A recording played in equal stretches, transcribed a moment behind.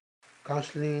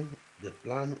canceling the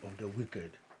plan of the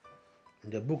wicked. In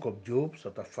the book of Job,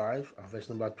 chapter 5, and verse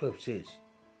number 12 says,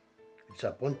 "It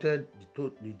disappointed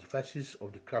the devices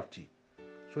of the crafty,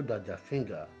 so that their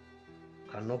finger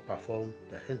cannot perform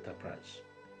the enterprise."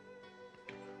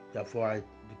 Therefore,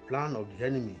 the plan of the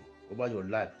enemy over your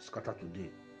life is scattered today.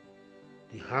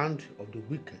 The hand of the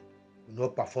wicked will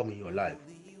not perform in your life.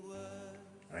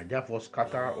 I therefore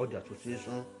scatter all the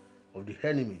association of the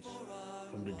enemies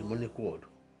from the demonic world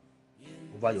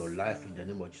over your life in the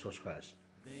name of Jesus Christ.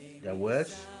 Their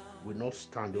words will not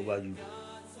stand over you.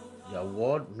 Their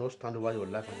word will not stand over your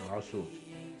life and your household,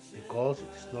 because it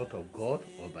is not of God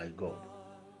or by God.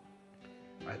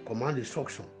 I command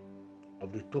destruction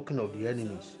of the token of the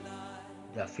enemies.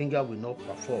 Their finger will not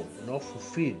perform, will not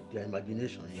fulfill their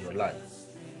imagination in your life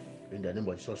in the name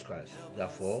of Jesus Christ.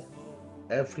 Therefore,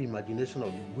 every imagination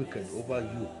of the wicked over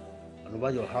you and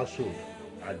over your household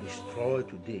are destroyed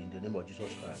today in the name of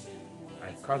Jesus Christ.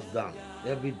 I cast down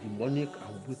every demonic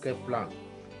and wicked plan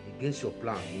against your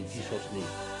plan in Jesus' name.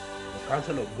 The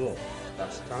counsel of God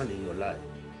that stand in your life,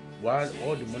 while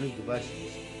all demonic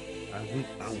devices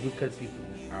and wicked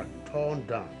people are torn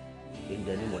down in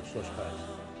the name of Jesus Christ.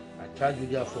 I charge you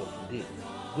therefore today,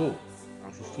 go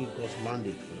and fulfill God's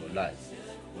mandate for your life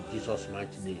in Jesus'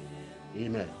 mighty name.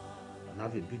 Amen. And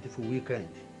have a beautiful weekend.